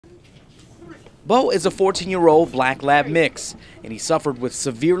Bo is a 14-year-old black lab mix, and he suffered with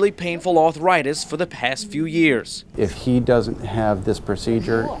severely painful arthritis for the past few years. If he doesn't have this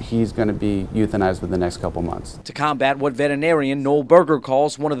procedure, he's going to be euthanized within the next couple months. To combat what veterinarian Noel Berger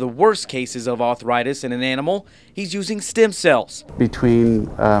calls one of the worst cases of arthritis in an animal, he's using stem cells. Between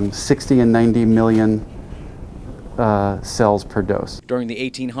 60 and 90 million cells per dose. During the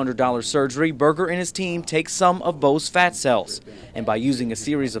 $1,800 surgery, Berger and his team take some of Bo's fat cells, and by using a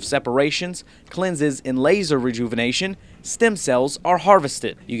series of separations, cleanses, and laser rejuvenation, stem cells are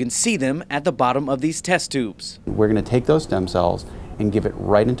harvested. You can see them at the bottom of these test tubes. We're going to take those stem cells and give it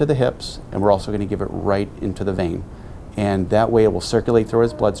right into the hips, and we're also going to give it right into the vein. And that way it will circulate through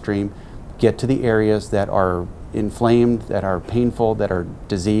his bloodstream, get to the areas that are inflamed, that are painful, that are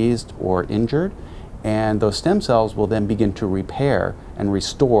diseased or injured, and those stem cells will then begin to repair and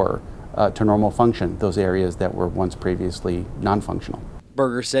restore to normal function those areas that were once previously non-functional.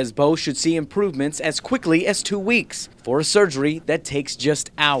 Berger says Bo should see improvements as quickly as 2 weeks for a surgery that takes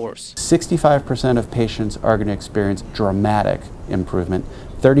just hours. 65% of patients are going to experience dramatic improvement.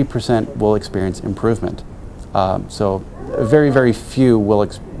 30% will experience improvement. So very, very few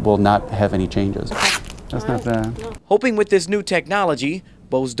will not have any changes. That's not bad. Hoping with this new technology,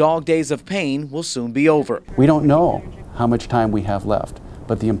 Bo's dog days of pain will soon be over. We don't know how much time we have left,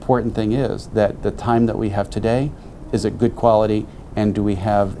 but the important thing is that the time that we have today is at good quality, and do we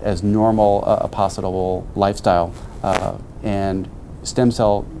have as normal a possible lifestyle, and stem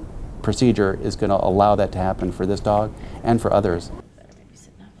cell procedure is going to allow that to happen for this dog and for others.